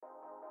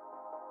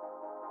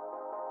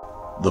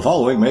The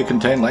following may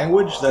contain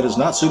language that is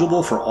not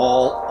suitable for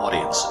all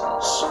audiences.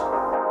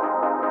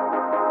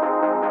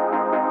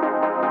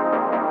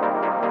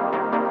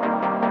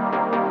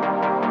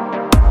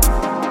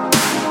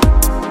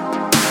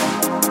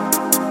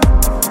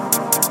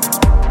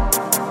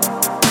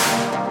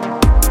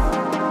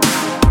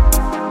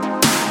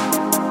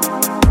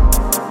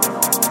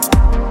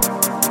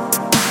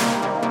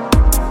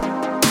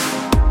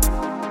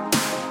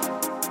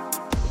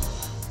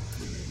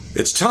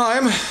 It's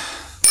time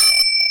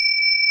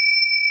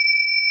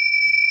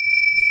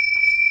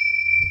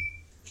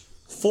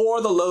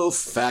for the Low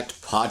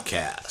Fact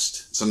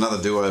Podcast. It's another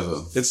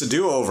do-over. It's a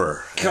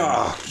do-over.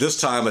 God. This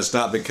time it's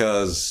not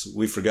because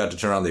we forgot to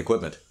turn on the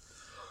equipment.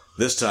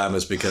 This time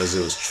it's because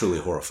it was truly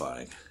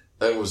horrifying.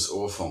 It was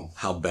awful.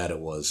 How bad it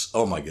was.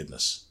 Oh my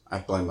goodness. I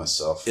blame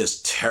myself.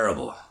 It's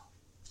terrible.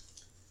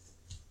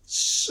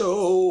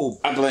 So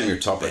I blame your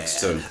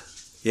topics bad. too.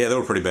 Yeah, they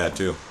were pretty bad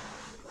too.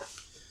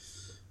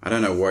 I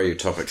don't know why your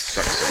topics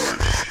suck so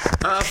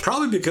much.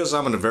 Probably because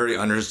I'm in a very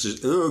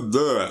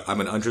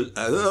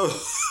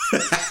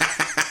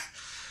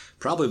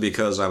Probably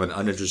because I'm an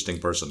uninteresting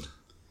person.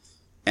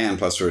 And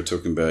plus we were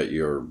talking about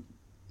your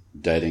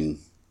dating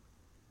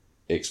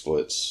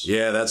exploits.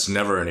 Yeah, that's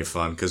never any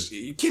fun because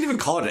you can't even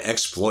call it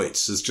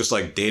exploits. It's just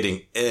like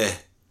dating.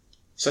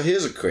 So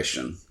here's a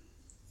question.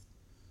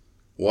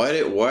 Why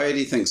do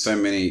you think so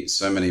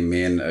many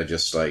men are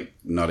just like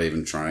not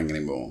even trying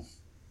anymore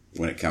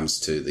when it comes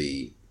to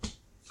the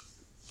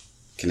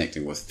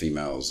connecting with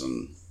females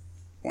and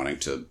wanting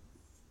to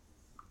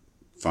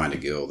find a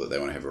girl that they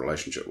want to have a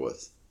relationship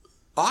with?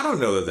 I don't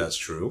know that that's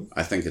true.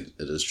 I think it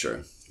is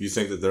true. You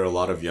think that there are a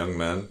lot of young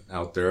men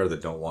out there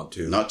that don't want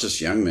to? Not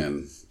just young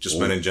men. Just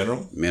men in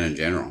general? Men in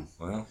general.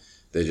 Well,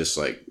 They're just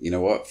like, you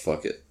know what?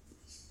 Fuck it.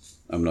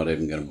 I'm not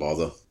even going to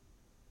bother.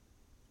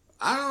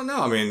 I don't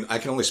know. I mean, I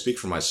can only speak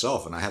for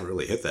myself, and I haven't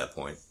really hit that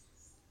point.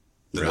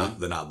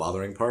 The not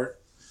bothering part?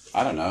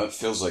 I don't know. It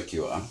feels like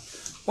you are.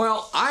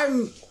 Well,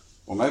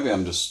 Well, maybe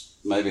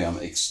I'm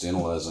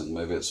externalizing.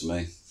 Maybe it's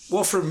me.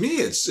 Well, for me,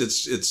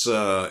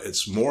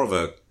 it's more of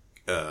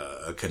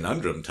a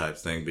conundrum type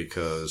thing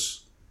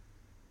because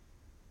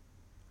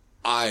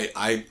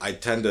I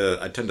tend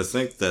to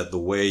think that the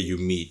way you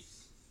meet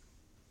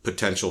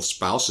potential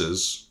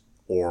spouses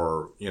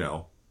or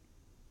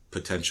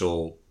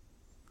potential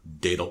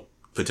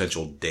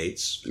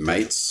dates,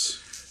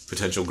 Mates,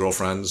 potential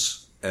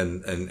girlfriends,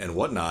 and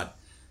whatnot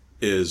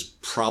is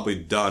probably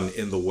done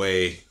in the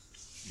way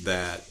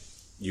that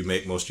you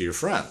make most of your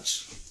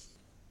friends.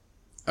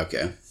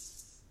 Okay.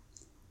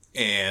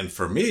 And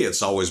for me,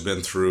 it's always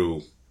been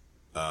through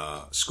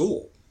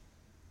school.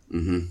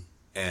 Mm-hmm.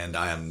 And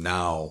I am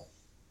now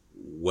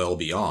well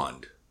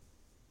beyond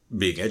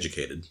being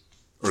educated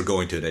or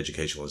going to an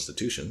educational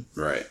institution.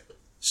 Right.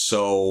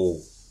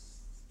 So,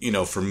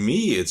 for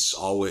me,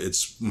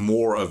 it's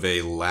more of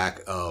a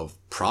lack of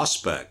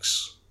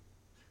prospects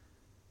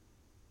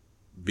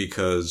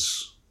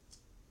because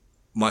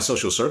my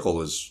social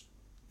circle is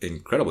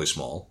incredibly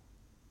small.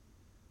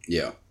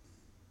 Yeah.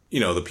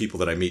 The people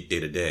that I meet day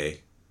to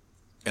day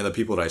and the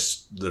people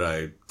that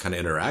I kind of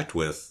interact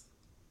with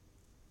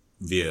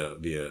via,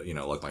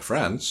 like my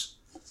friends,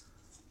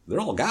 they're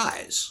all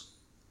guys.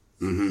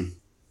 Mm-hmm.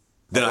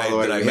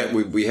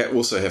 We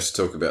also have to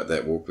talk about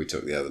that walk we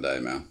took the other day,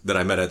 man. That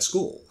I met at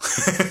school.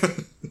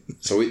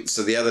 So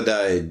the other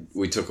day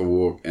we took a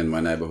walk in my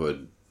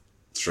neighborhood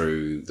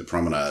through the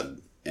promenade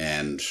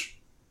and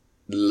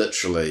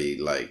literally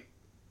like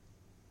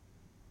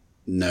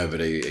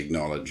nobody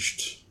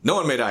acknowledged. No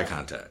one made eye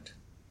contact.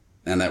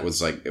 And it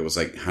was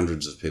like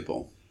hundreds of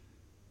people.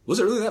 Was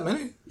it really that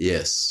many?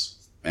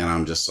 Yes. And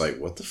I'm just like,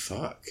 what the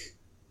fuck?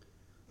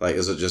 Like,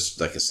 is it just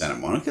like a Santa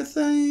Monica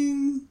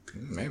thing?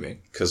 Maybe.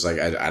 Because like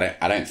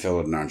I don't feel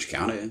it in Orange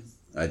County.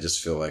 I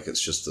just feel like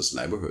it's just this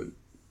neighborhood.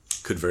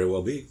 Could very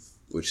well be.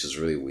 Which is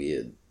really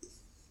weird.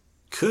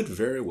 Could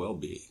very well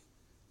be.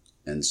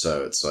 And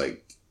so it's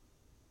like,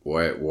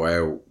 why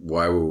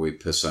were we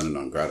persona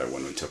non grata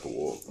when we took a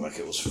walk? Like,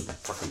 it was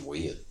fucking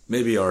weird.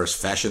 Maybe our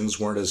fashions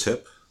weren't as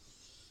hip.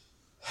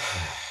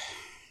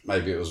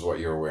 Maybe it was what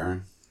you were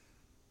wearing.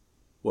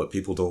 What,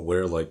 people don't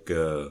wear like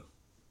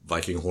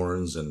Viking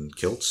horns and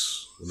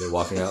kilts when they're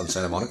walking out in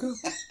Santa Monica?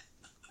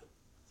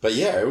 But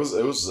yeah, it was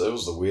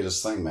the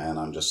weirdest thing, man.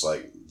 I'm just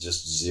like,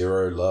 just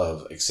zero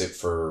love except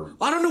for...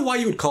 I don't know why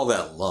you would call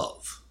that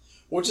love.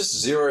 Well, just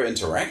zero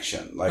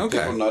interaction. Like, okay.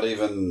 People not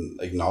even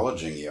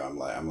acknowledging you. I'm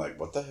like,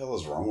 what the hell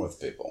is wrong with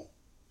people?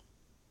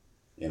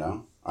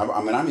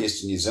 I'm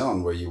used to New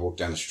Zealand where you walk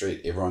down the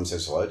street, everyone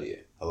says hello to you.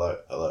 Hello,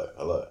 hello,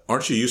 hello.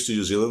 Aren't you used to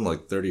New Zealand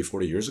like 30 or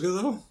 40 years ago,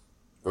 though?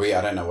 Well, yeah,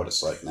 I don't know what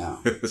it's like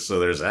now. So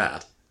there's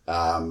that.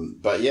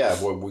 But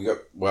yeah, we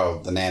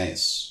got, the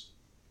nannies.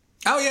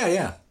 Oh,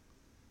 yeah.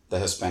 The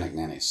Hispanic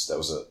nannies. That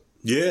was it.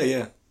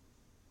 Yeah.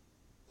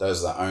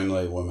 Those are the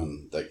only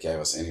women that gave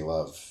us any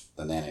love,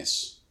 the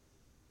nannies.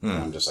 And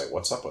I'm just like,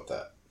 what's up with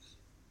that?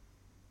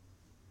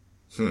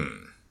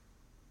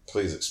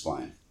 Please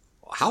explain.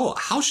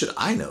 how should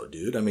I know,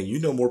 dude? I mean, you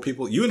know more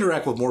people. You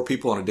interact with more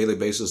people on a daily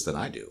basis than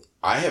I do.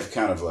 I have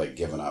kind of like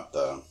given up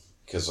though,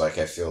 because like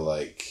I feel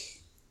like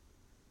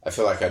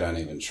I don't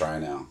even try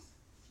now.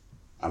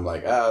 I'm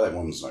like, that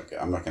woman's not good.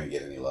 I'm not going to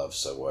get any love,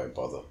 so why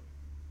bother?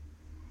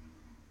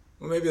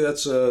 Well, maybe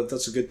that's a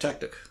good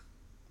tactic.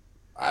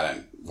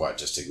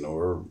 Just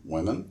ignore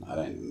women? I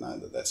don't know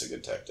that that's a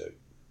good tactic.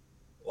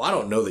 Well, I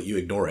don't know that you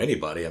ignore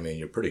anybody. I mean,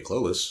 you're pretty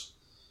clueless.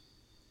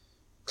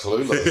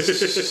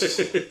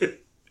 Clueless?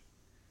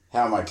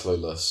 How am I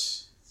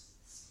clueless?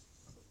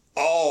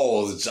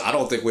 Oh, I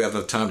don't think we have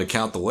enough time to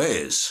count the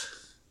ways.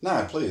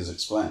 No, please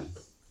explain.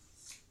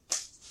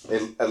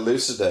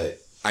 Elucidate.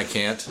 I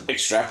can't.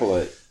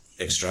 Extrapolate.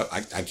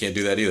 I can't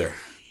do that either.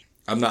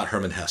 I'm not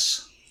Herman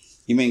Hesse.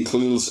 You mean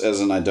clueless as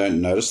in I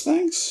don't notice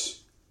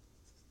things?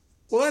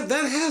 Well,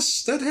 that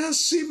has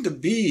seemed to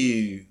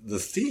be the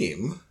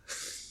theme.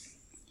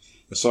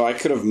 So I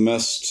could have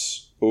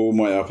missed all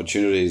my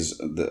opportunities,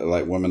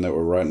 like women that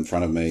were right in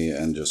front of me,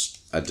 and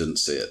I didn't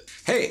see it.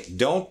 Hey,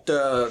 don't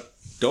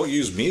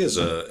use me as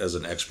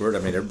an expert. I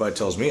mean, everybody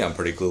tells me I'm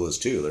pretty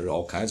clueless too. There are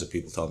all kinds of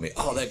people telling me,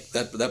 "Oh,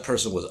 that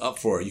person was up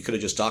for it. You could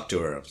have just talked to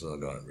her." I'm still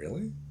going,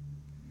 really?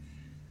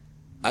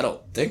 I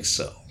don't think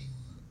so.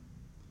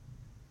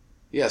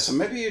 Yeah, so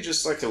maybe you're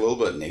just like a little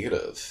bit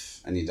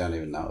negative, and you don't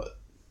even know it.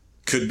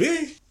 Could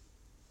be.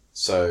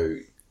 So,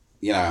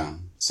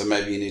 so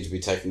maybe you need to be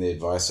taking the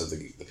advice of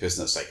the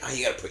person that's like, oh,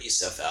 you got to put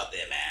yourself out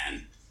there,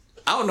 man.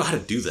 I don't know how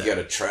to do that. You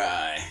got to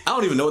try. I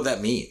don't even know what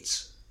that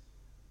means.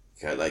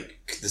 Okay,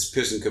 like this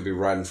person could be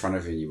right in front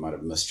of you and you might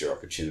have missed your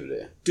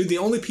opportunity. Dude, the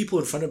only people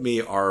in front of me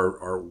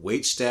are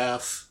wait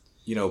staff,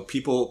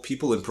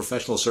 people in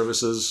professional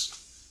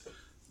services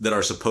that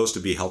are supposed to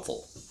be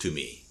helpful to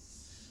me.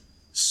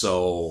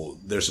 So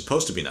they're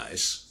supposed to be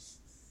nice.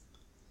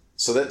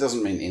 So that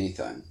doesn't mean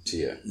anything to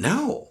you?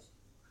 No.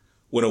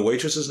 When a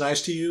waitress is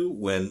nice to you,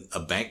 when a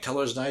bank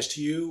teller is nice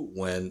to you,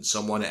 when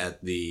someone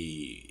at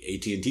the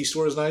AT&T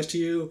store is nice to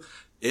you,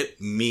 it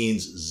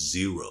means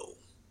zero.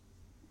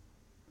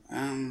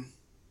 You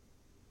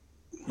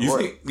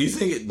think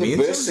it means?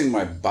 You're bursting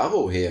my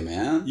bubble here,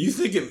 man. You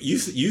think you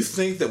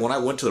think that when I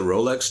went to the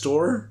Rolex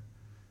store,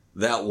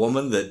 that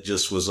woman that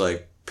just was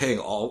like paying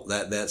all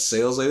that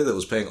sales lady that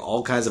was paying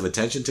all kinds of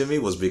attention to me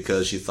was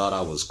because she thought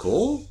I was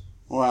cool?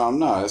 Well,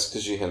 no, it's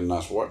because you had a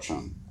nice watch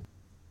on.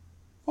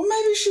 Well,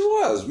 maybe she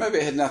was. Maybe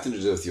it had nothing to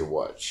do with your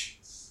watch.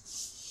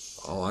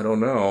 Oh, I don't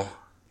know.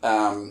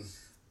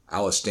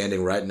 I was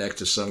standing right next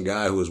to some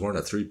guy who was wearing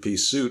a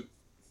 3-piece suit.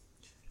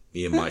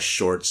 Me and my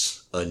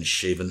shorts,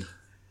 unshaven.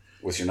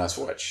 With your nice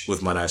watch.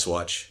 With my nice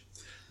watch.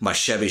 My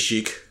Chevy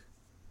chic.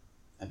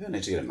 Maybe I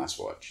need to get a nice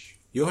watch.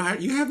 You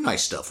have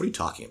nice stuff. What are you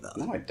talking about?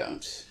 No, I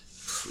don't.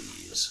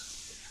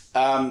 Please.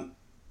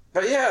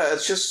 But yeah,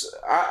 it's just,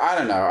 I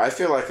don't know. I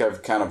feel like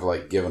I've kind of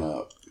like given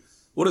up.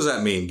 What does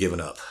that mean,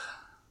 giving up?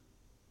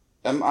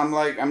 I'm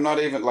not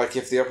even, like,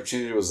 if the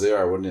opportunity was there,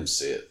 I wouldn't even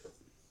see it.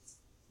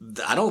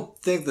 I don't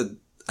think that,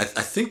 I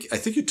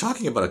think you're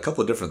talking about a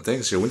couple of different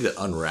things here. We need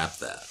to unwrap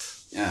that.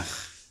 Yeah.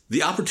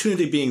 The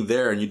opportunity being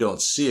there and you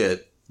don't see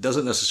it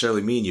doesn't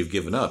necessarily mean you've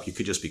given up. You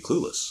could just be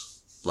clueless,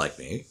 like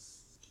me.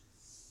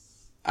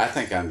 I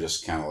think I'm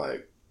just kind of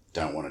like,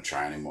 don't want to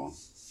try anymore.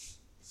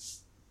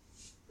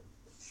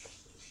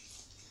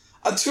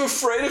 I'm too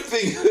afraid of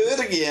being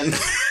hurt again.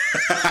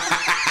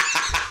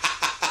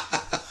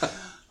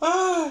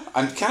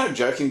 I'm kind of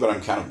joking, but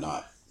I'm kind of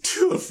not.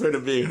 Too afraid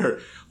of being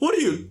hurt. What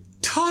are you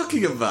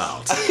talking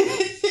about?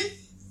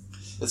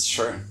 It's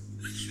true.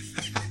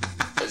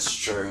 It's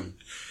true.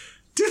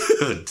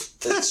 Dude.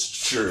 That's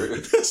true.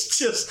 That's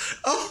just...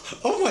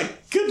 Oh my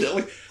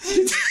goodness.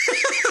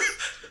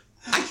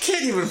 I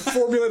can't even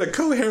formulate a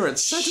coherent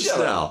sentence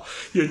now.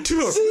 You're too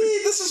afraid.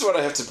 See, this is what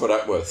I have to put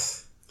up with.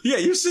 Yeah,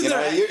 you're sitting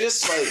there. You're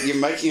just like, you're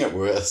making it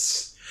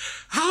worse.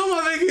 How am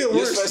I making it worse?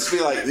 You're supposed to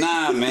be like,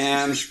 nah,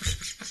 man,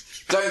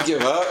 don't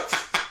give up.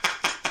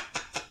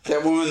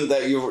 That woman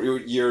that your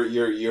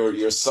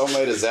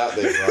soulmate is out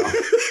there, bro.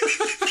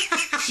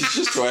 She's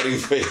just waiting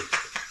for you.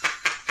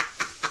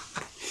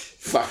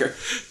 Fucker.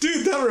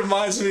 Dude, that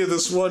reminds me of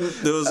this one.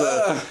 There was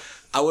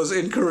I was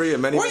in Korea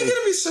many... Why are you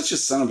going to be such a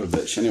son of a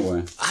bitch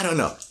anyway? I don't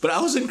know. But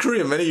I was in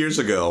Korea many years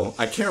ago.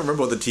 I can't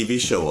remember what the TV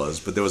show was,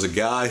 but there was a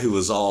guy who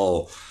was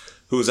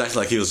acting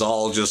like he was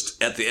all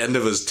just at the end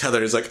of his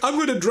tether. He's like, I'm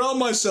going to drown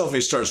myself. And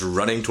he starts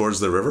running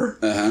towards the river.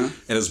 Uh-huh.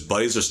 And his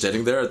buddies are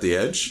standing there at the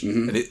edge.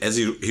 Mm-hmm. And as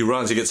he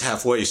runs, he gets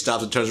halfway, he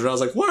stops and turns around. I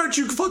was like, why aren't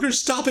you fuckers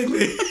stopping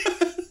me?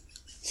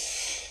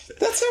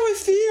 That's how I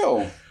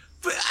feel.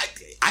 But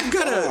I've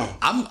got to...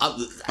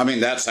 I mean,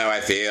 that's how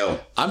I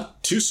feel. I'm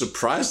too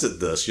surprised at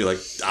this. You're like,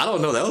 I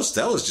don't know. That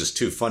was just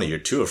too funny. You're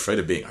too afraid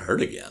of being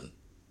hurt again.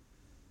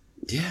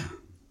 Yeah.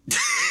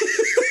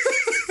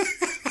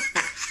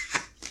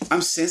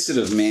 I'm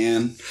sensitive,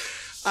 man.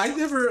 I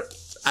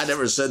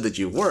never said that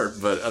you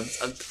weren't, but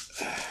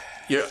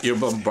you're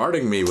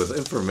bombarding me with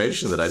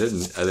information that I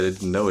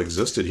didn't know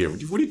existed here.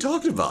 What are you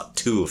talking about?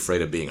 Too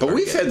afraid of being hurt. But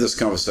we've had this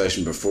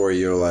conversation before.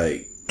 You're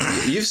like,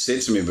 you've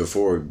said to me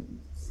before,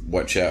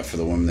 watch out for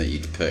the woman that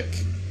you'd pick.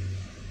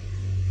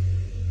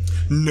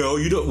 No,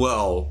 you don't.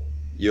 Well,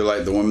 You're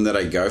like, the women that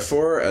I go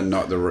for are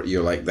not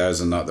you're like,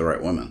 those are not the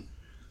right women.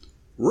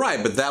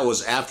 right, but that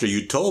was after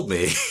you told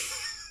me.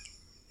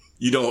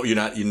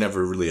 You're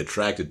never really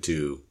attracted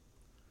to.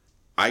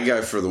 I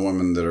go for the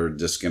women that are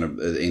just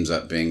it ends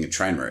up being a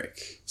train wreck.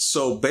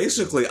 So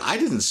basically, I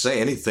didn't say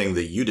anything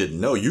that you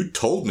didn't know. You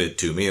told it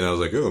to me, and I was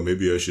like, oh,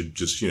 maybe I should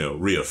just,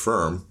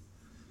 reaffirm.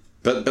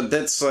 But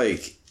that's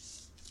like,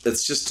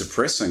 it's just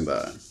depressing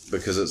though,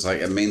 because it's like,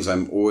 it means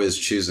I'm always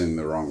choosing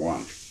the wrong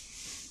one.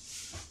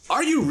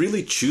 Are you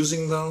really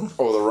choosing, though?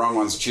 Or the wrong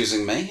one's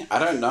choosing me? I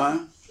don't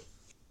know.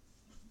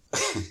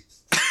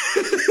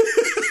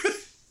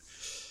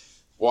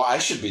 Well, I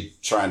should be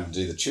trying to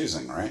do the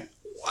choosing, right?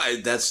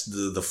 That's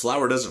the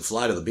flower doesn't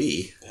fly to the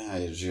bee. Yeah,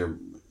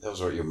 that's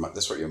what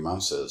your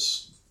mum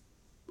says.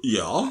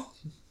 Yeah.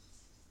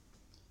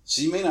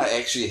 So you mean I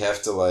actually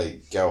have to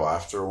like go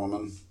after a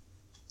woman?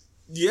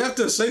 You have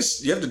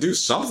to do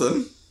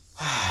something.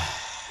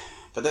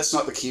 But that's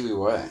not the Kiwi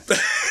way.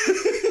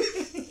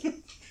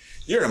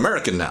 You're an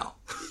American now.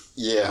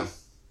 Yeah.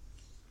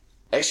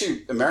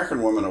 Actually,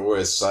 American women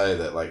always say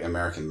that like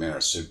American men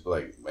are super,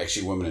 like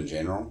actually women in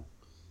general.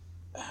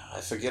 I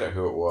forget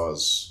who it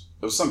was.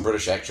 It was some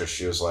British actress.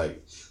 She was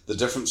like, the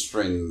difference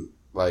between,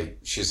 like,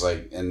 she's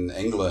like, in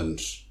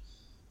England,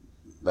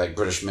 like,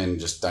 British men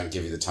just don't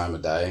give you the time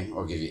of day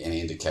or give you any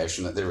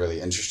indication that they're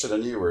really interested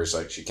in you. Whereas,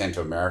 like, she came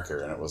to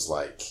America and it was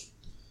like,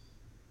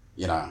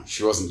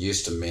 she wasn't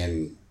used to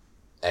men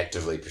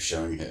actively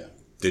pursuing her.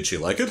 Did she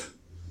like it?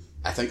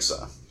 I think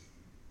so.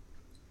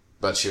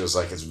 But she was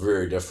like, it's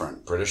very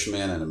different. British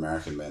men and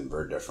American men,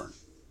 very different.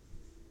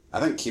 I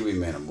think Kiwi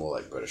men are more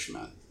like British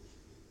men.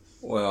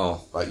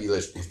 Well, like you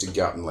have to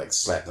go up and like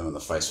slap them in the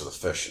face with a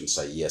fish and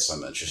say, yes,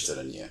 I'm interested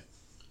in you.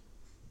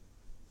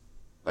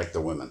 Like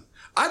the women.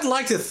 I'd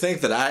like to think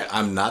that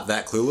I'm not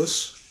that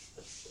clueless.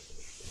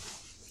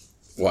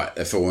 What,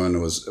 if a woman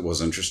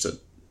was interested?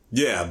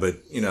 Yeah, but,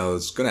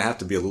 it's going to have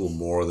to be a little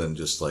more than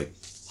just like,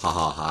 ha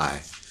ha,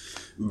 hi.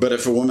 But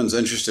if a woman's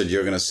interested,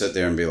 you're going to sit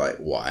there and be like,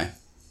 why?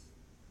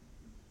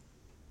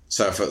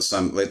 So if it's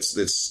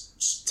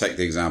let's take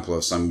the example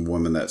of some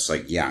woman that's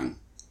like young,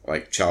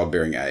 like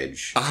childbearing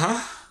age.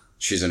 Uh-huh.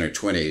 She's in her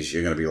 20s.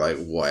 You're going to be like,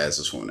 why is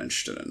this woman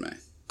interested in me?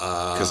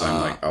 Because I'm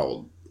like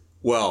old.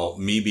 Well,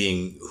 me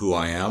being who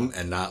I am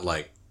and not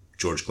like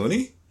George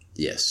Clooney?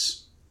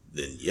 Yes.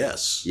 Then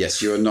yes.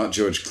 Yes, you are not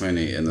George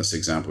Clooney in this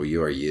example.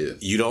 You are you.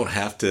 You don't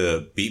have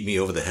to beat me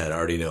over the head. I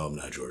already know I'm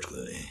not George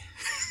Clooney.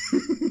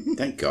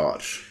 Thank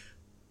God.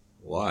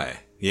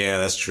 Why? Yeah,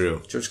 that's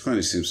true. George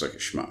Clooney seems like a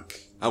schmuck.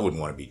 I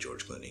wouldn't want to be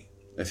George Clooney.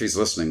 If he's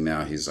listening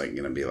now, he's like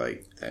going to be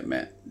like, hey,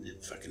 Matt, I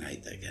fucking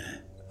hate that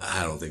guy.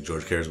 I don't think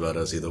George cares about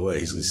us either way.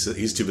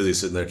 He's too busy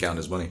sitting there counting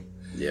his money.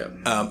 Yeah.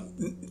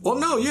 Well,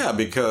 no, yeah,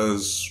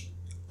 because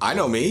I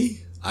know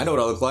me. I know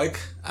what I look like.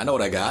 I know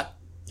what I got.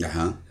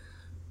 Uh-huh.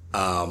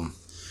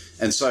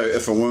 And so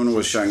if a woman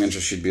was showing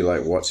interest, she'd be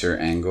like, what's her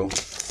angle?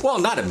 Well,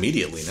 not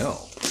immediately,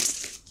 no.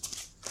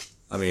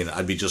 I mean,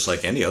 I'd be just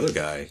like any other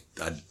guy.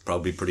 I'd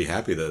probably be pretty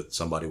happy that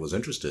somebody was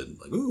interested.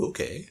 Like, ooh,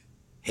 okay.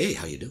 Hey,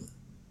 how you doing?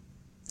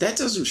 That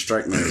doesn't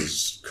strike me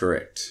as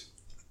correct.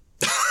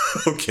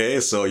 Okay,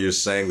 so you're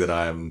saying that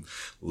I'm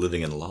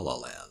living in La La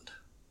Land.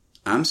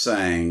 I'm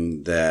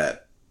saying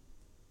that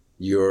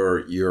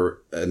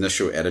your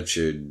initial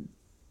attitude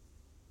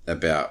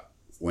about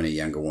when a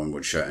younger woman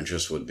would show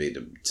interest would be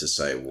to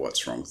say,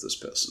 what's wrong with this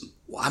person?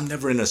 Well, I'm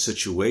never in a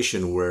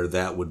situation where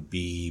that would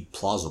be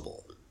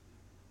plausible.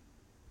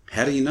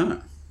 How do you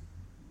know?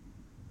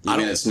 I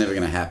mean, it's never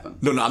going to happen.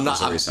 No, I'm not.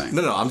 That's what you're saying.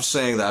 No, I'm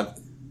saying that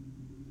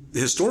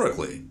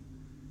historically,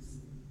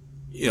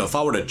 if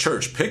I were at a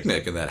church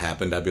picnic and that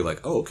happened, I'd be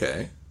like, oh,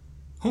 okay.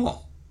 Huh.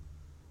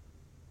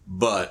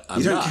 But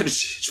I'm not. You don't get a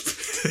church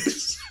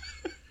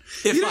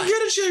picnic. You don't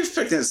get a church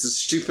picnic. It's a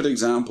stupid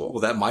example.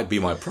 Well, that might be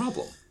my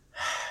problem.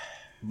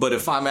 But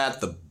if I'm at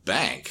the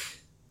bank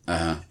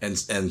and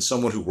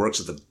someone who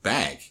works at the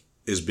bank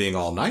is being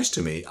all nice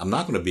to me, I'm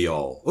not going to be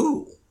all,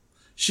 ooh,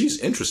 she's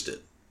interested.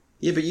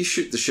 Yeah, but you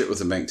shoot the shit with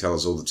the bank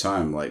tellers all the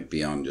time, like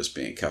beyond just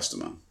being a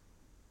customer.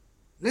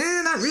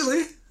 Not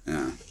really.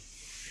 Yeah.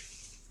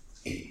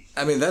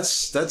 I mean,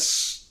 that's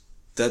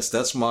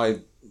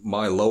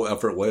my low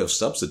effort way of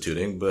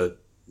substituting,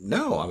 but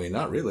no, I mean,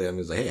 not really. I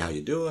mean, it's like, hey, how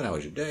you doing? How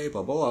was your day?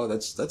 Blah, blah, blah.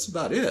 That's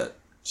about it.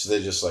 So they're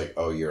just like,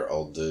 oh, you're an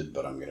old dude,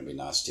 but I'm going to be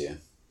nice to you.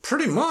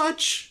 Pretty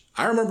much.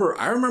 I remember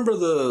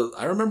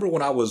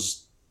when I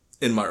was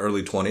in my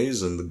early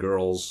 20s and the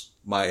girls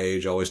my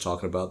age always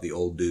talking about the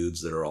old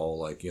dudes that are all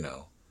like, and,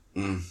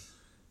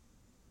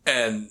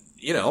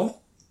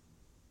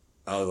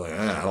 I was like,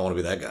 I don't want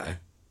to be that guy.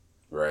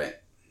 Right.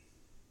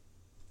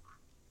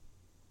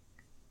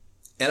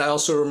 And I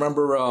also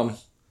remember,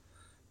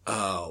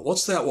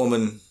 what's that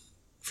woman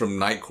from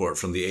Night Court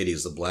from the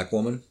 80s, the black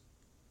woman?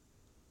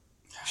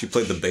 She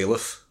played the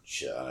bailiff.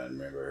 Shit, I don't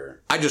remember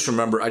her. I just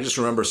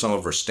remember some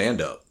of her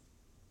stand-up,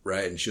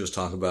 right? And she was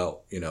talking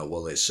about,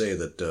 well, they say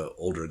that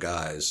older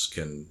guys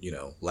can,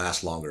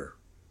 last longer,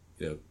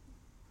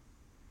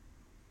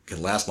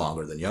 can last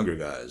longer than younger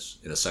guys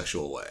in a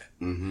sexual way.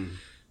 Mm-hmm.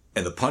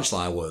 And the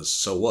punchline was,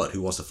 so what?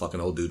 Who wants to fuck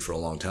an old dude for a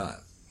long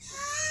time?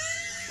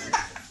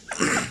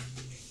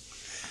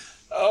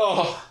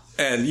 Oh.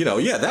 And,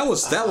 that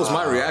was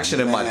my reaction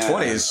in my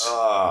 20s.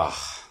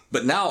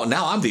 But now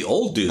I'm the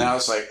old dude. Now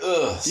it's like,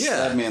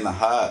 stab me in the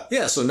heart.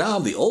 Yeah, so now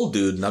I'm the old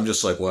dude, and I'm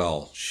just like,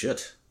 well,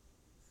 shit.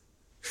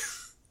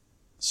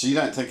 So you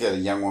don't think that a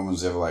young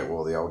woman's ever like,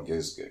 well, the old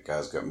guy's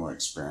got more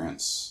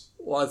experience?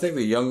 Well, I think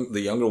the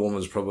younger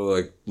woman's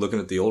probably like looking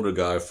at the older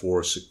guy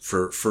for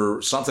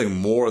something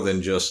more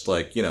than just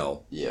like,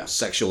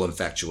 sexual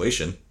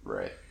infatuation.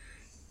 Right.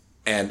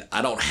 And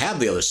I don't have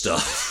the other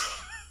stuff.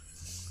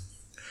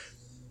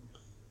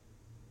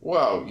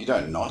 Well, you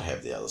don't not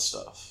have the other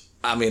stuff.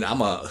 I mean,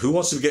 who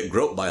wants to get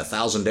groped by a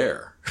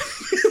thousandaire?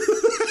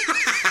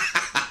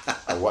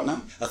 A what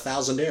now? A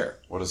thousandaire.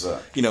 What is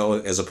that?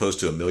 As opposed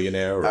to a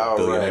millionaire or a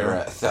billionaire.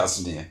 Right. A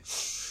thousandaire.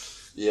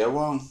 Yeah,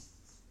 well,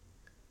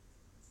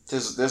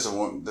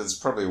 there's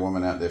probably a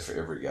woman out there for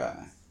every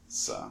guy.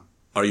 So.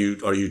 Are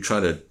you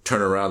trying to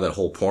turn around that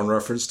whole porn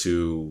reference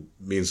to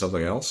mean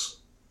something else?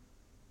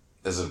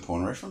 Is it a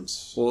porn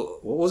reference? Well,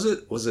 what was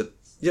it?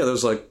 Yeah, there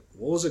was like,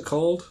 what was it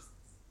called?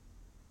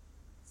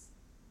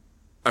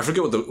 I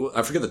forget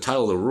the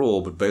title of the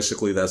rule, but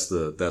basically that's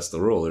the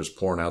rule. There's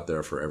porn out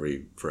there for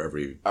every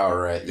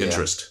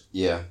interest.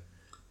 Yeah.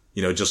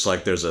 Just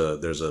like there's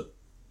a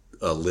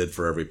lid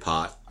for every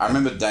pot. I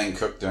remember Dane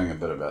Cook doing a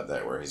bit about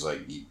that, where he's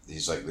like,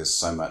 there's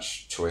so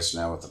much choice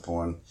now with the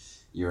porn.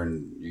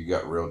 You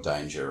got real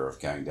danger of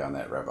going down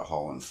that rabbit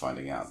hole and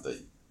finding out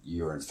that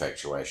your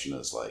infatuation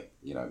is like,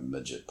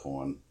 midget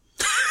porn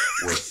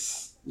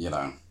with,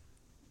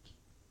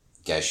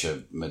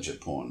 geisha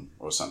midget porn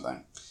or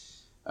something.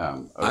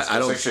 It's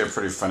actually a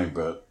pretty funny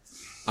bit.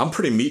 I'm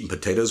pretty meat and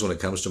potatoes when it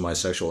comes to my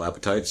sexual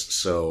appetites,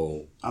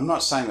 so... I'm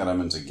not saying that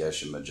I'm into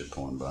geisha midget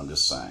porn, but I'm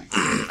just saying.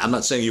 I'm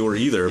not saying you were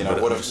either,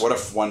 but... What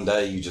if one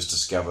day you just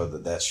discover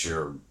that that's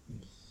your...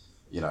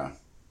 you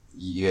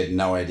had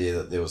no idea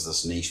that there was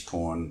this niche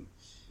porn.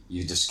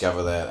 You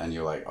discover that and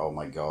you're like, oh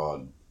my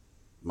God,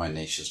 my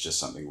niche is just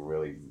something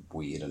really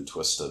weird and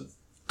twisted.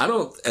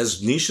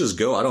 As niches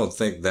go, I don't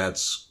think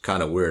that's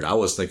kind of weird. I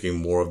was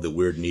thinking more of the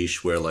weird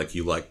niche where like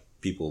you like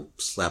people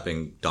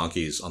slapping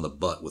donkeys on the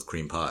butt with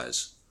cream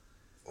pies.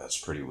 That's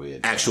pretty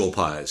weird. Actual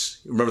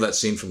pies. Remember that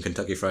scene from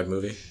Kentucky Fried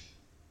Movie?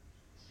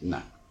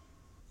 No.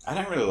 I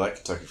don't really like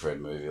Kentucky Fried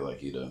Movie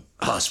like you do.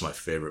 Oh, it's my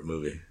favorite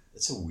movie.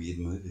 It's a weird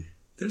movie.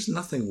 There's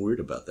nothing weird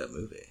about that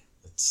movie.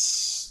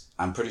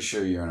 I'm pretty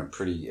sure you're in a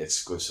pretty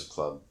exclusive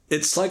club.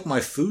 It's like my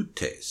food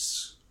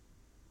tastes.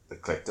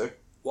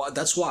 Eclectic? Well,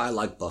 that's why I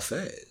like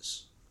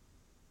buffets.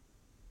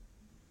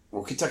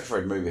 Well, Kentucky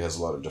Fried Movie has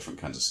a lot of different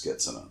kinds of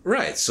skits in it.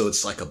 Right, so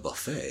it's like a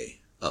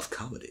buffet of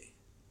comedy.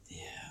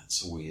 Yeah,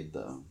 it's weird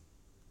though.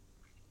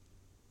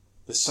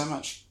 There's so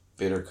much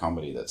better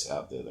comedy that's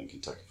out there than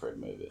Kentucky Fried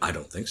Movie. I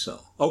don't think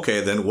so.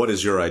 Okay, then what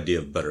is your idea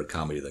of better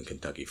comedy than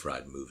Kentucky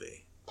Fried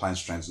Movie?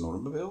 Planes, Trains, and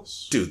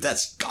Automobiles? Dude,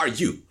 are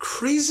you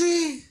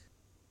crazy?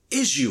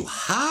 Is you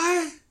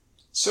high?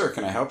 Sir,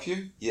 can I help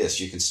you? Yes,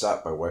 you can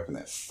start by wiping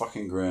that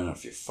fucking grin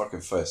off your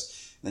fucking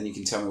face. Then you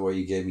can tell me why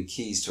you gave me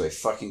keys to a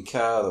fucking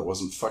car that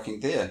wasn't fucking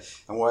there,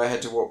 and why I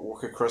had to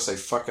walk across a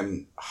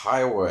fucking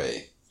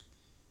highway.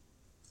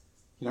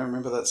 You don't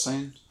remember that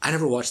scene? I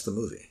never watched the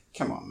movie.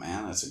 Come on,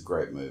 man. That's a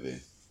great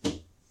movie.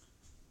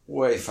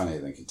 Way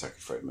funnier than Kentucky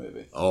Fried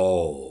Movie.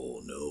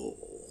 Oh, no.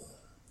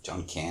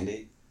 John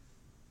Candy?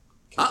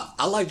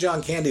 I like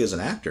John Candy as an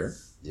actor.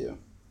 Yeah.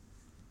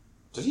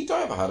 Did he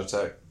die of a heart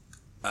attack?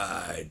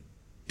 I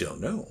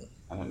don't know.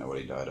 I don't know what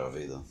he died of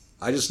either.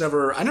 I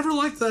never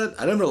liked that.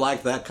 I never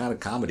liked that kind of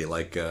comedy,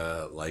 like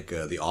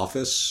The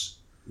Office.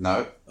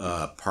 No.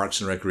 Parks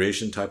and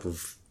Recreation type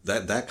of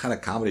that kind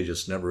of comedy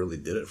just never really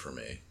did it for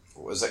me.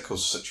 Was that called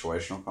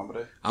situational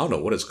comedy? I don't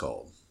know what it's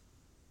called.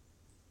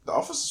 The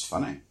Office is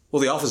funny.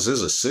 Well, The Office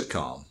is a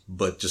sitcom,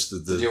 but just the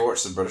Did you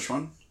watch the British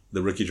one?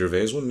 The Ricky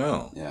Gervais one?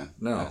 No. Yeah.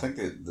 No. I think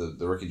the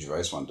Ricky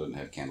Gervais one didn't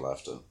have canned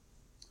laughter.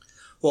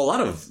 Well, a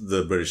lot of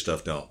the British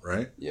stuff don't,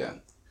 right? Yeah.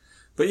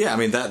 But yeah, I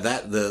mean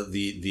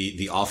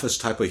the Office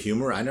type of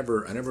humor I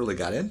never really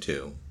got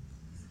into.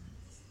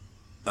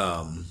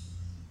 I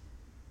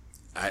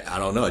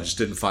don't know, I just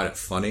didn't find it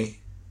funny.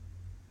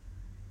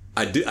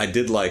 I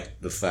did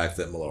like the fact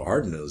that Melora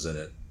Hardin was in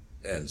it,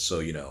 and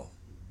so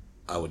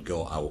I would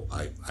go.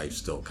 I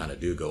still kind of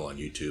do go on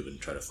YouTube and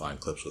try to find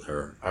clips with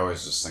her. I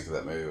always just think of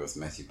that movie with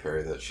Matthew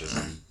Perry that she's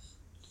in.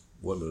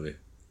 What movie?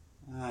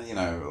 What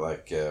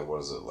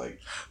is it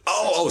like?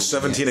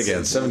 17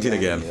 again. 17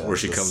 again, yeah, where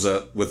she comes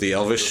up with the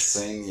Elvish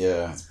scene.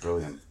 Yeah, it's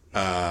brilliant.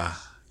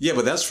 Yeah,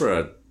 but that's for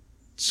a.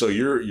 So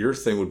your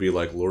thing would be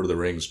like Lord of the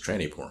Rings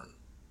tranny porn.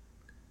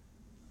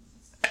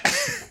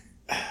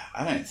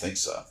 I don't think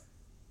so.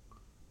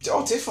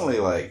 Oh, definitely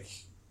like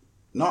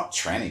not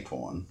tranny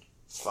porn.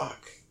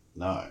 Fuck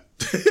no.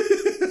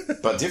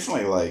 But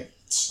definitely like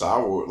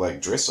Star Wars,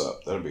 like dress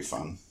up. That'd be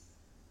fun.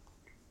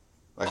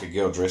 Like a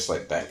girl dressed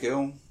like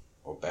Batgirl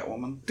or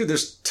Batwoman. Dude,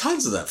 there's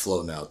tons of that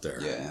floating out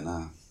there. Yeah, I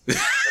know. But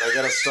I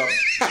gotta stop.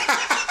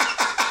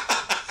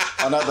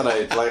 I know that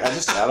I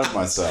just outed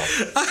myself.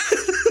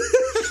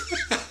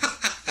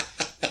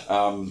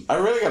 I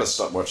really got to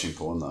stop watching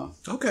porn though.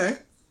 Okay.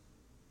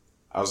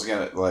 I was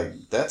gonna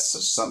that's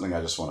just something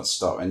I just want to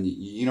stop. And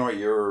you know what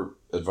your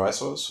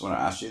advice was when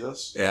I asked you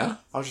this? Yeah.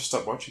 I'll just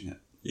stop watching it.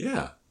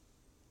 Yeah.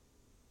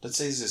 That's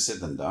easier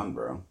said than done,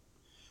 bro.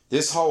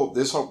 This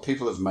whole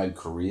people have made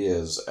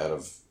careers out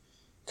of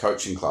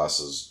coaching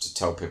classes to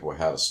tell people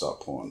how to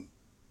stop porn.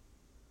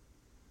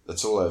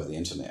 That's all over the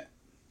internet.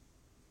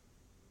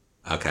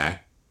 Okay.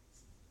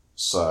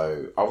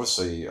 So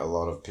obviously a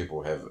lot of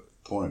people have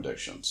porn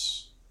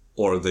addictions.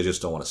 Or they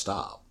just don't want to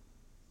stop.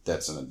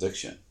 That's an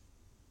addiction.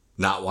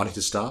 Not wanting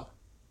to stop?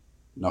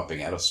 Not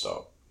being able to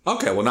stop.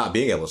 Okay, well, not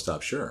being able to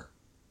stop, sure.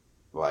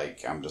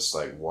 Like, I'm just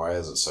like, why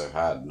is it so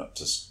hard not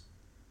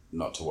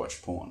to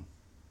watch porn?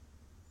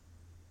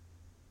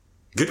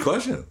 Good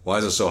question. Why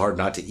is it so hard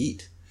not to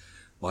eat?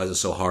 Why is it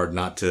so hard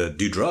not to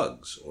do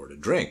drugs or to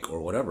drink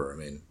or whatever? I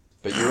mean...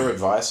 But your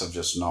advice of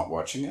just not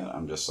watching it,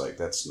 I'm just like,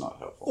 that's not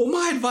helpful. Well,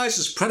 my advice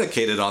is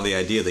predicated on the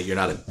idea that you're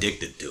not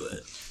addicted to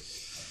it.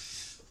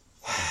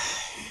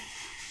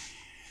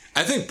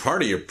 I think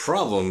part of your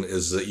problem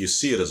is that you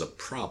see it as a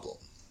problem.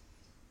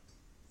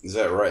 Is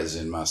that right,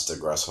 Zen Master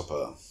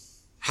Grasshopper?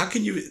 How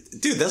can you...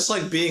 Dude, that's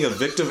like being a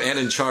victim and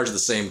in charge at the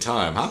same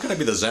time. How can I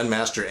be the Zen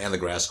Master and the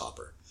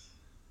Grasshopper?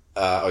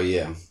 Oh,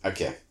 yeah.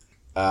 Okay.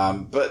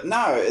 But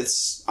no,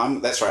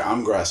 that's right.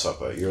 I'm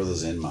Grasshopper. You're the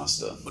Zen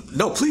Master.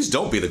 No, please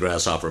don't be the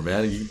Grasshopper,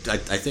 man. I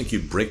think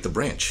you'd break the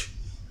branch.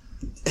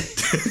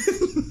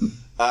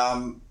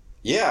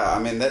 Yeah, I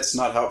mean, that's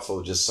not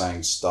helpful, just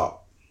saying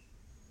stop.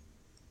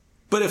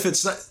 But if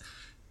it's not...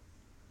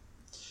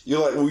 You're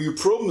like, well, your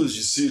problem is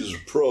you see it as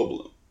a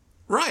problem.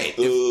 Right.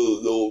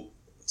 No,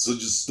 so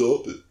just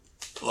stop it.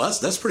 Well,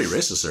 that's pretty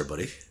racist there,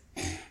 buddy.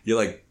 You're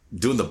like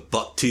doing the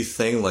buck teeth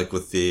thing, like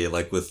with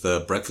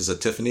Breakfast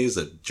at Tiffany's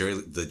that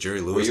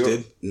Jerry Lewis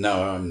did.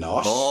 No, I'm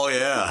not. Oh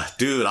yeah,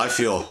 dude, I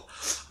feel.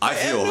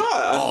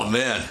 Oh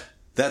man,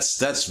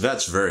 that's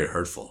very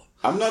hurtful.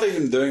 I'm not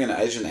even doing an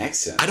Asian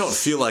accent. I don't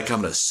feel like I'm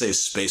in a safe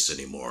space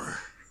anymore.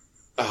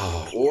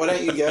 Oh, well, why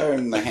don't you go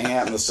and hang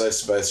out in the safe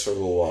space for a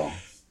little while?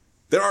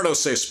 There are no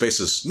safe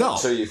spaces. No.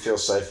 Until you feel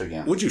safe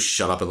again. Would you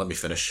shut up and let me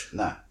finish?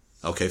 No.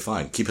 Okay,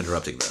 fine. Keep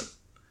interrupting then.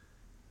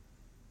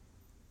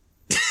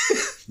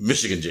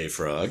 Michigan J.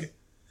 Frog.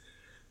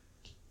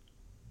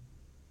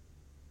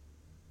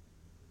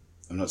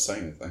 I'm not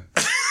saying anything.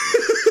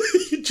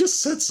 You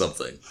just said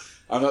something.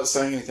 I'm not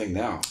saying anything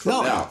now.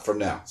 From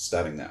now.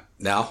 Starting now.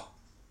 Now?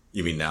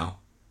 You mean now?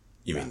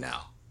 You mean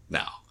now.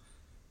 Now.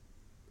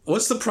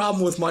 What's the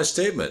problem with my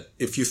statement?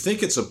 If you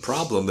think it's a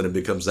problem, then it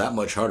becomes that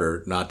much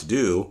harder not to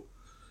do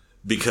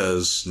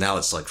because now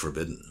it's like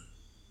forbidden.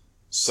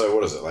 So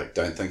what is it? Like,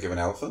 don't think of an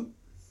elephant?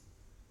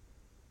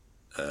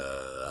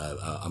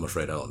 I'm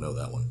afraid I don't know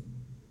that one.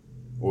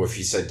 Or if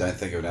you say don't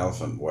think of an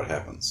elephant, what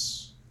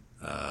happens?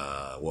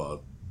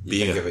 Well,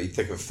 you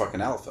think of a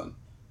fucking elephant.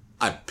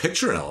 I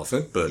picture an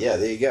elephant, but... Yeah,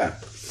 there you go.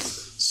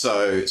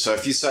 So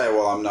if you say,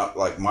 well, I'm not,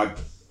 like,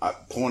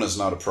 porn is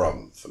not a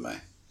problem for me.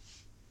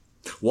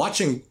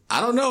 Watching, I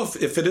don't know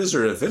if it is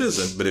or if it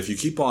isn't, but if you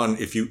keep on,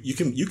 if you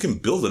can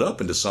build it up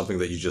into something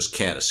that you just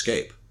can't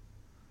escape.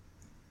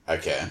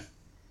 Okay.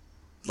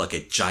 Like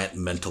a giant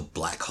mental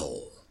black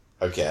hole.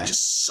 Okay. It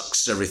just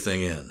sucks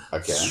everything in.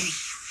 Okay.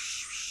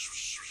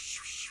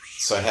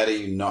 So how do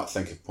you not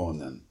think of porn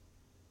then?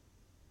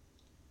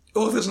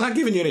 Well, if it's not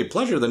giving you any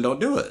pleasure, then don't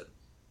do it.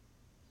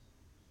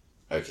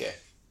 Okay.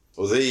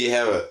 Well, there you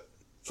have it.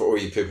 For all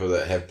you people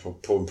that have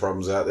porn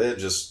problems out there,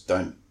 just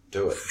don't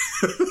do it.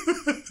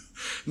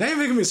 Now you're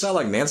making me sound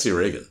like Nancy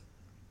Reagan.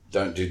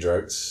 Don't do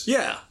drugs.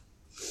 Yeah.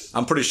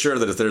 I'm pretty sure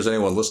that if there's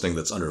anyone listening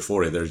that's under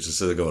 40, they're just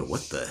sitting there going,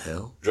 what the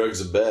hell?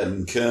 Drugs are bad,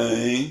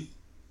 okay?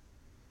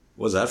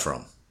 What's that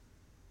from?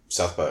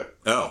 South Park.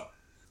 Oh.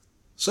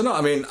 So no,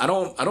 I mean, I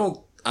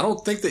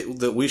don't think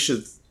that we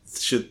should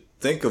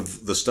think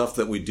of the stuff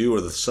that we do or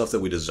the stuff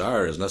that we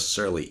desire as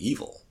necessarily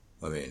evil.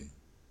 I mean,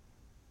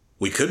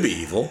 we could be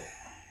evil,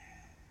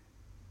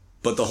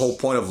 but the whole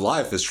point of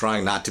life is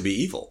trying not to be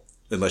evil,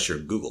 unless you're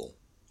Google.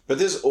 But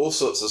there's all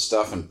sorts of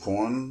stuff in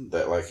porn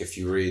that, like, if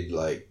you read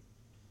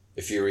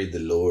the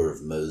Law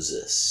of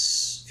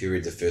Moses, if you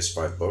read the first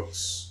 5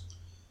 books,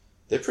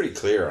 they're pretty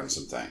clear on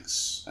some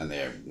things. And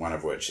they're, one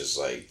of which is,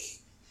 like,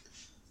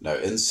 no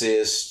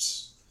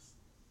incest,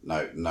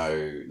 no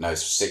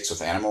sex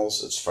with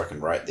animals. It's fucking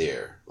right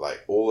there.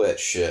 Like, all that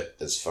shit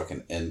is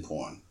fucking in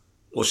porn.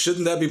 Well,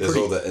 shouldn't that be There's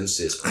all the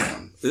incest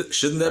porn.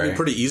 Shouldn't that be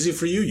pretty easy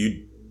for you?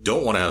 You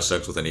don't want to have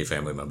sex with any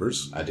family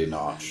members. I do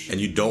not.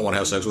 And you don't want to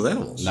have sex with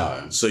animals.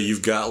 No. So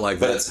you've got like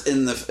but that.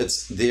 But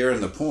it's there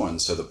in the porn,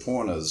 so the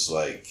porn is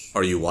like...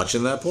 Are you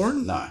watching that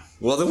porn? No.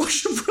 Well, then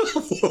what's your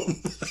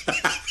problem?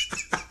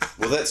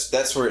 Well,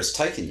 that's where it's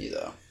taking you,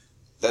 though.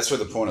 That's where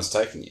the porn is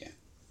taking you.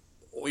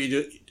 Well,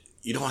 you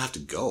don't have to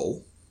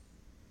go.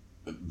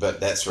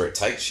 But that's where it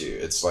takes you.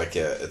 It's like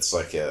here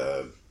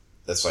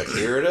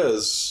it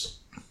is.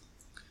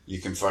 You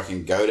can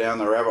fucking go down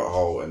the rabbit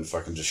hole and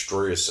fucking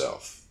destroy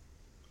yourself.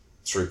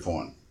 Through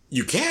porn.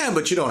 You can,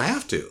 but you don't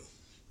have to.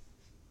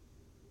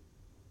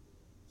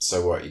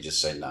 So what? You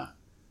just say no?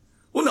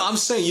 Well, no, I'm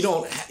saying you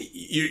don't.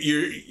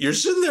 You're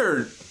sitting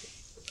there.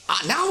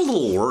 Now I'm a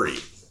little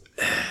worried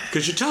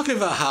because you're talking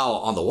about how,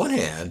 on the one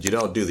hand, you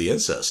don't do the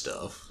incest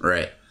stuff,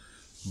 Right.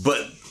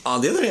 but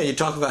on the other hand, you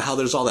talk about how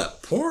there's all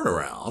that porn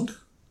around.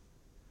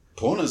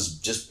 Porn is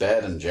just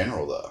bad in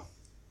general, though.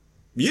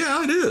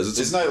 Yeah, it is.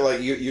 There's no,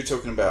 like, you're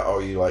talking about, oh,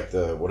 you like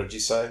the, what did you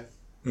say?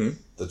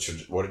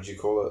 What did you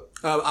call it?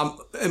 I'm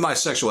in my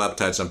sexual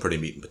appetites. I'm pretty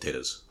meat and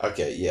potatoes.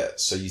 Okay, yeah.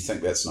 So you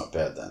think that's not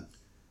bad then?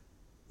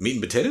 Meat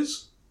and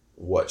potatoes?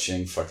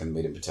 Watching fucking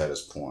meat and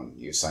potatoes porn.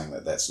 You're saying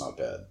that that's not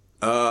bad?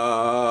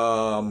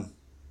 I've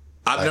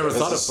never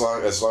thought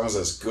of... As long as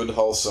it's good,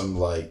 wholesome,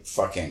 like,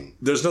 fucking...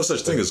 There's no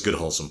such thing as good,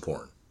 wholesome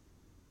porn.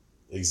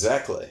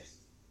 Exactly.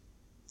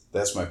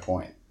 That's my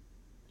point.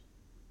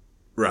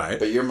 Right.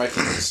 But you're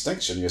making a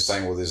distinction. You're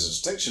saying, well, there's a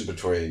distinction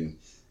between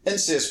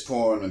incest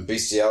porn and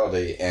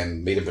bestiality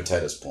and meat and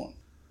potatoes porn.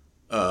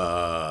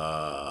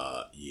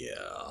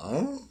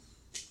 Yeah.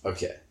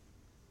 Okay.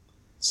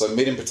 So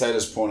meat and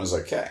potatoes porn is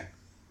okay.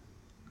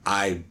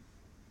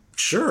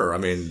 Sure. I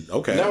mean,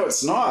 okay. No,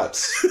 it's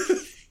not.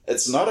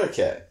 It's not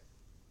okay.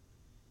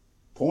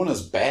 Porn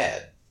is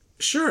bad.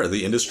 Sure,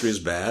 the industry is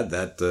bad.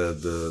 That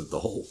the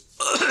whole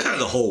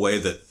the whole way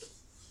that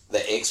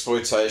the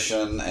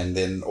exploitation, and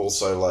then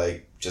also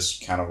like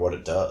just kind of what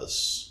it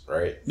does,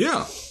 right?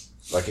 Yeah.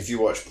 Like if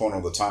you watch porn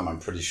all the time, I'm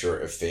pretty sure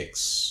it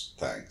affects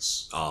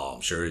things. Oh,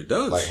 I'm sure it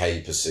does. Like how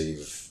you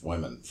perceive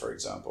women, for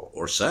example,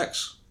 or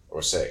sex.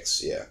 Or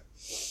sex, yeah.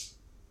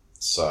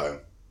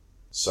 So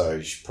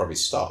you should probably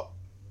stop.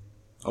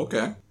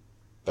 Okay.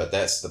 But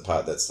that's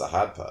the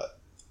hard part.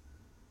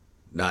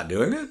 Not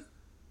doing it?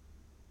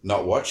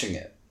 Not watching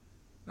it.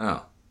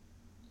 Oh.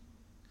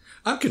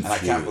 I'm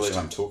confused. And I can't believe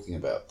I'm talking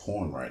about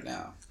porn right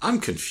now. I'm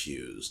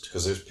confused.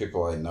 Because there's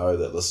people I know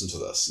that listen to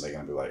this and they're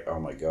going to be like, oh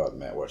my God,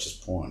 Matt watches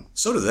porn.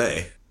 So do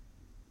they.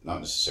 Not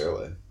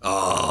necessarily.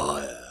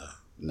 Oh, yeah.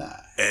 Nah.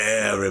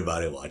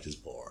 Everybody watches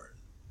porn.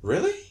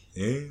 Really?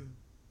 Yeah.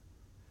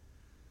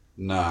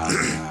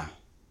 Nah.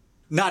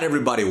 Not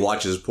everybody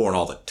watches porn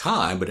all the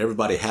time, but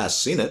everybody has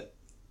seen it.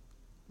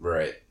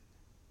 Right.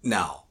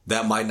 Now,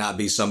 that might not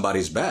be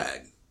somebody's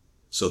bag,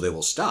 so they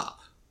will stop.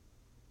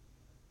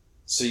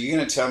 So you're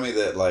going to tell me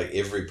that like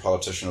every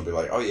politician will be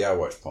like, oh yeah, I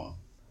watch porn?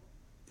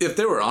 If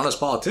they were an honest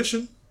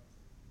politician.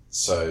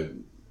 So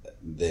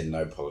then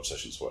no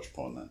politicians watch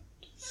porn then?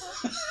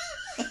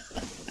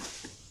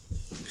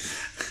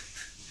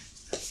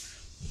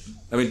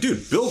 I mean,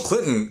 dude, Bill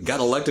Clinton got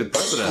elected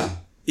president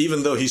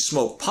even though he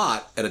smoked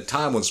pot at a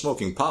time when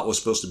smoking pot was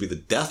supposed to be the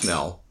death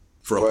knell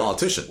for a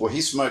politician. Well, he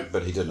smoked,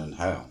 but he didn't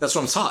inhale. That's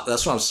what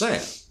I'm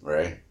saying.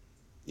 Right?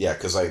 Yeah,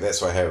 because like, that's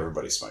why how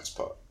everybody smokes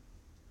pot.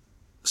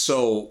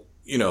 So,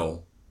 you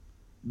know,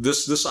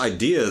 this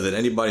idea that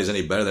anybody's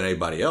any better than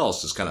anybody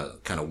else is kind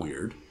of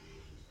weird.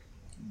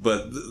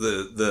 But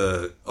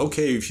the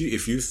okay,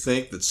 if you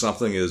think that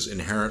something is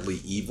inherently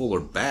evil or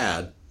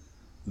bad,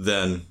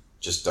 then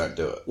just don't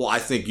do it. Well, I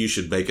think you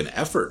should make an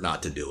effort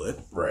not to do it.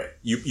 Right.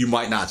 You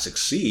might not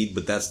succeed,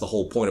 but that's the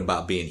whole point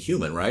about being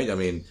human, right? I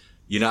mean,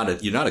 you're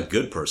not a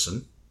good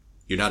person.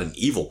 You're not an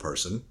evil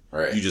person.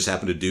 Right. You just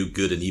happen to do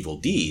good and evil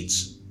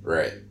deeds.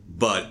 Right.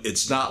 But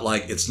it's not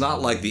like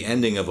the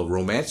ending of a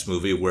romance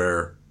movie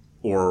where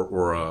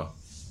and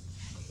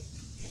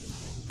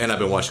I've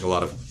been watching a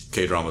lot of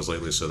K-dramas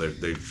lately, so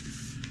they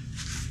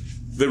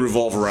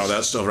revolve around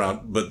that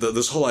stuff but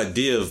this whole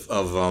idea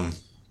of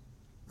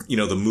you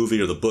know, the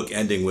movie or the book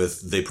ending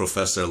with they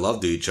profess their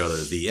love to each other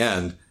at the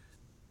end,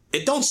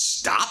 it don't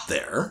stop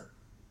there.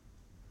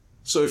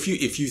 So if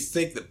you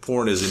think that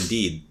porn is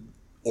indeed,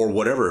 or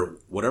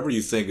whatever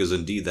you think is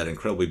indeed that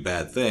incredibly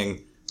bad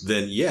thing,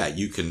 then yeah,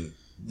 you can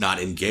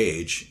not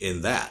engage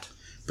in that.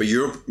 But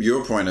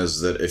your point is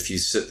that if you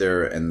sit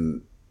there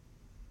and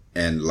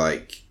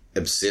like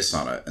obsess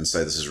on it and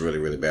say this is really,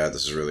 really bad,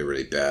 this is really,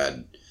 really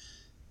bad,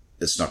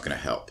 it's not going to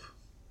help.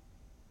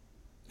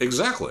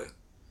 Exactly.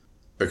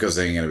 Because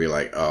then you're going to be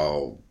like,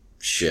 oh,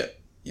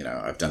 shit, you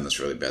know, I've done this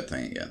really bad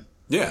thing again.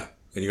 Yeah.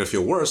 And you're going to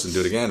feel worse and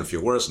do it again and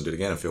feel worse and do it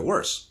again and feel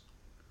worse.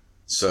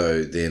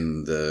 So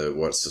then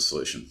what's the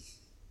solution?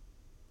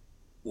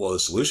 Well, the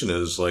solution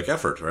is like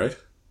effort, right?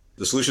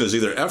 The solution is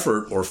either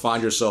effort or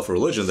find yourself a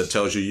religion that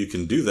tells you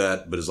can do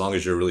that, but as long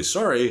as you're really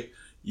sorry,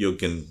 you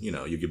can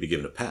be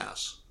given a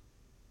pass.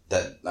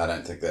 I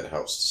don't think that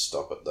helps to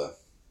stop it, though.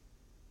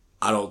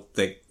 I don't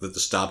think that the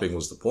stopping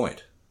was the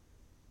point.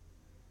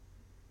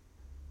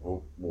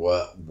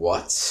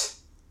 What?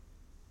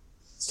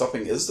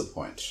 Stopping is the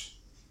point.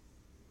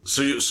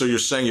 So you're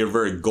saying you're a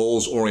very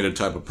goals-oriented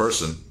type of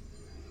person?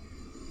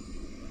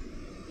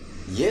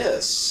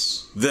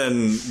 Yes.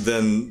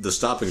 Then the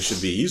stopping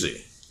should be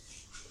easy.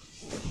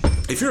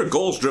 If you're a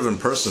goals-driven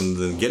person,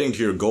 then getting to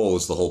your goal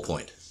is the whole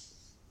point.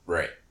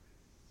 Right.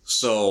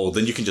 So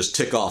then you can just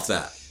tick off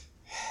that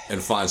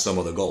and find some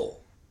other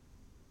goal.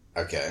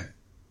 Okay.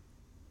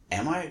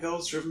 Am I a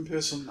goals-driven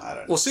person? I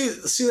don't know. Well, see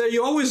there,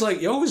 you're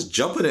always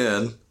jumping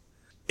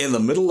in the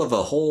middle of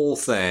a whole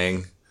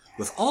thing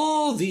with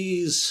all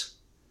these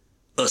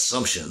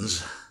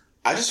assumptions.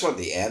 I just want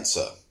the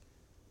answer.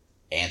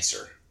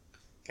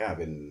 I've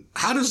been...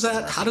 How does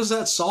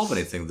that solve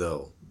anything,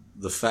 though?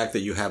 The fact that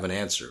you have an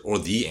answer, or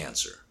the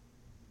answer.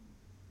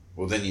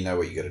 Well, then you know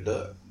what you got to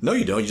do. No,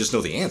 you don't. You just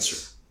know the answer.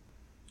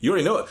 You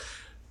already know it.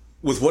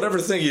 With whatever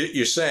thing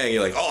you're saying,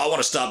 you're like, oh, I want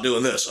to stop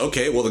doing this.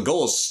 Okay, well, the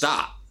goal is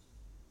stop.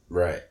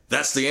 Right.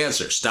 That's the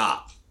answer.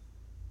 Stop.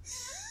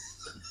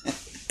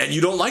 And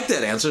you don't like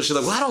that answer. So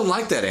you're like, well, I don't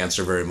like that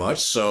answer very much.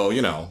 So,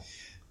 you know.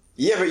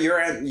 Yeah, but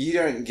you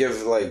don't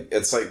give, like,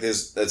 it's like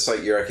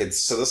you're like,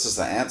 so this is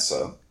the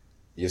answer.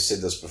 You've said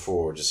this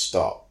before, just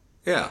stop.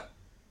 Yeah.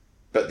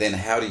 But then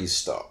how do you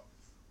stop?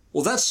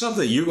 Well, that's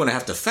something you're going to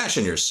have to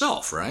fashion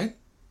yourself, right?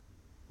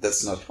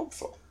 That's not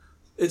helpful.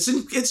 It's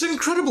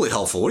incredibly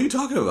helpful. What are you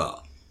talking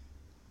about?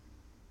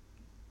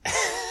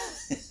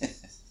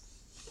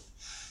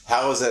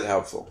 How is that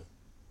helpful?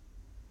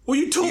 Well,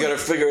 you got to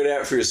figure it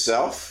out for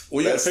yourself.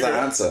 Well, that's the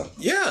answer.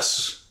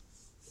 Yes.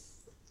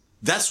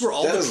 That's where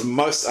that is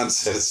most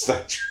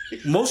unsatisfactory.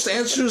 Most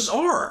answers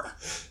are.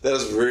 That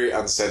is very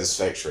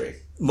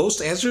unsatisfactory.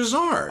 Most answers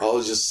are.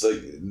 I'll just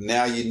like,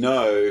 now you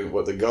know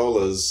what the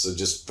goal is, so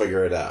just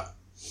figure it out.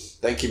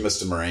 Thank you,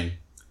 Mr. Marine.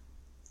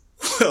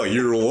 Well,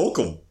 you're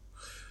welcome.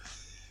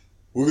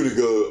 We're going to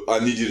go, I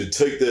need you to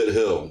take that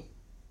hill.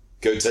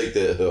 Go take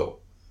that hill.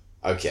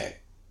 Okay.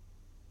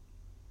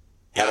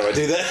 How do I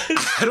do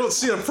that? I don't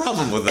see a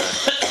problem with that.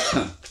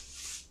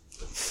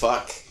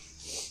 Fuck.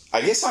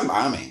 I guess I'm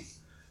Army.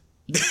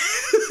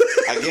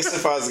 I guess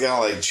if I was going to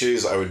like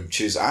choose, I would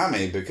choose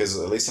Army because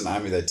at least in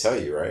Army they tell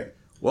you, right?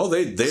 Well,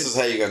 this is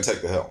how you're going to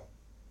take the hill.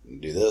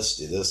 Do this,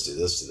 do this, do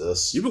this, do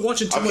this. You've been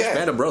watching too much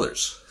Band of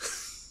Brothers.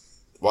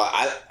 Well,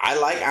 I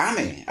like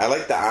Army. I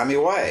like the Army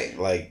way.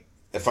 Like,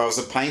 if I was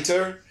a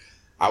painter,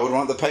 I would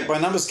want the paint by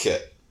numbers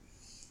kit.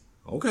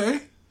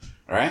 Okay.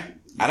 Right?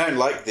 I don't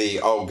like the,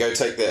 go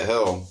take that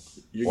hill.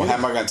 How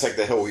am I going to take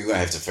that hill? Well, you're going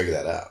to have to figure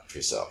that out for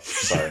yourself.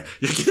 Sorry.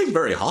 You're getting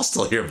very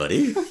hostile here,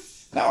 buddy.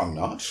 No, I'm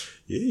not.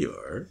 Yeah, you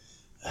are.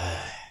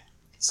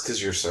 It's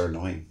because you're so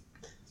annoying.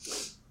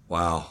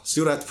 Wow.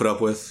 See what I have to put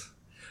up with?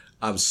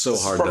 I'm so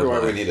hard to... That's probably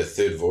why we need a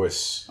third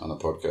voice on the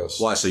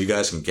podcast. Why? So you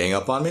guys can gang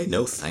up on me?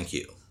 No, thank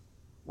you.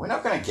 We're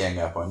not going to gang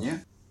up on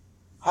you.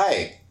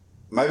 Hey,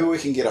 maybe we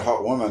can get a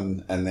hot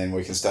woman and then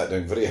we can start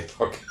doing video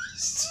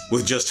podcasts.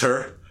 With just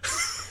her?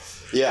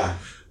 Yeah.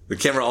 The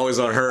camera always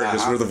on her and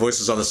just where the voice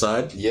is on the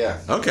side? Yeah.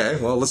 Okay,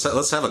 well,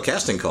 let's have a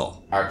casting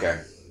call.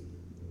 Okay.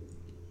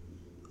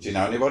 Do you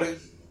know anybody?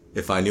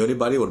 If I knew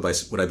anybody, would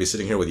I be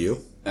sitting here with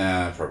you?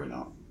 Probably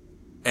not.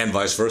 And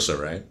vice versa,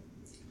 right?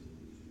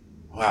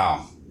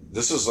 Wow.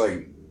 This is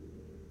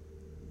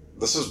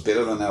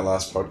better than our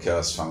last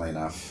podcast, funnily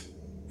enough.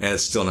 And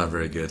it's still not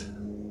very good.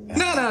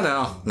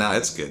 No,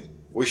 it's good.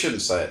 We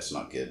shouldn't say it's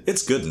not good.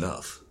 It's good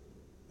enough.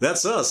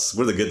 That's us.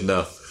 We're the good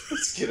enough.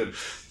 It's good.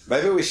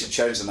 Maybe we should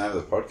change the name of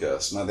the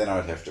podcast. No, then I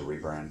would have to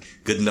rebrand.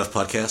 Good Enough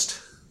Podcast?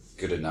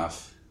 Good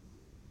enough.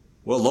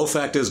 Well, Low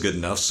Fact is good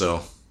enough,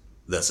 so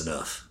that's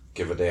enough.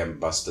 Give a damn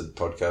busted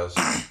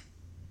podcast.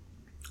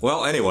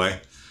 Well,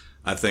 anyway,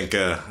 I think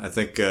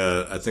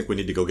we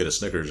need to go get a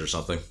Snickers or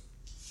something.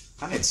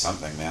 I need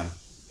something, man.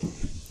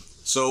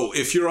 So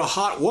if you're a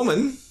hot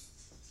woman,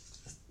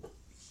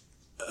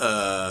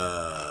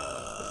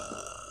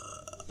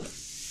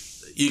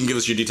 you can give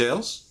us your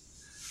details.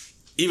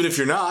 Even if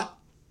you're not,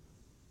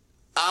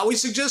 we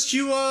suggest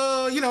you,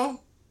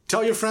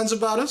 tell your friends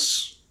about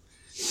us.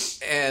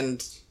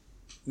 And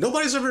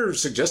nobody's ever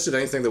suggested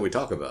anything that we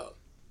talk about.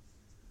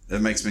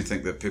 It makes me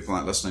think that people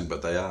aren't listening,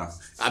 but they are.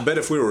 I bet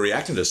if we were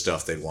reacting to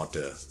stuff, they'd want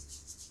to.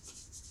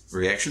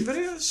 Reaction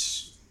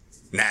videos?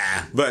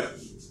 Nah, but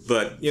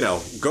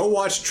go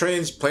watch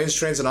Planes,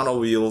 Trains, and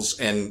Automobiles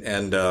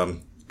and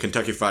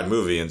Kentucky Fried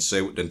Movie and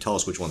tell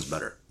us which one's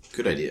better.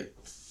 Good idea.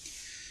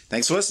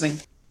 Thanks for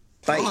listening.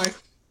 Bye. Bye.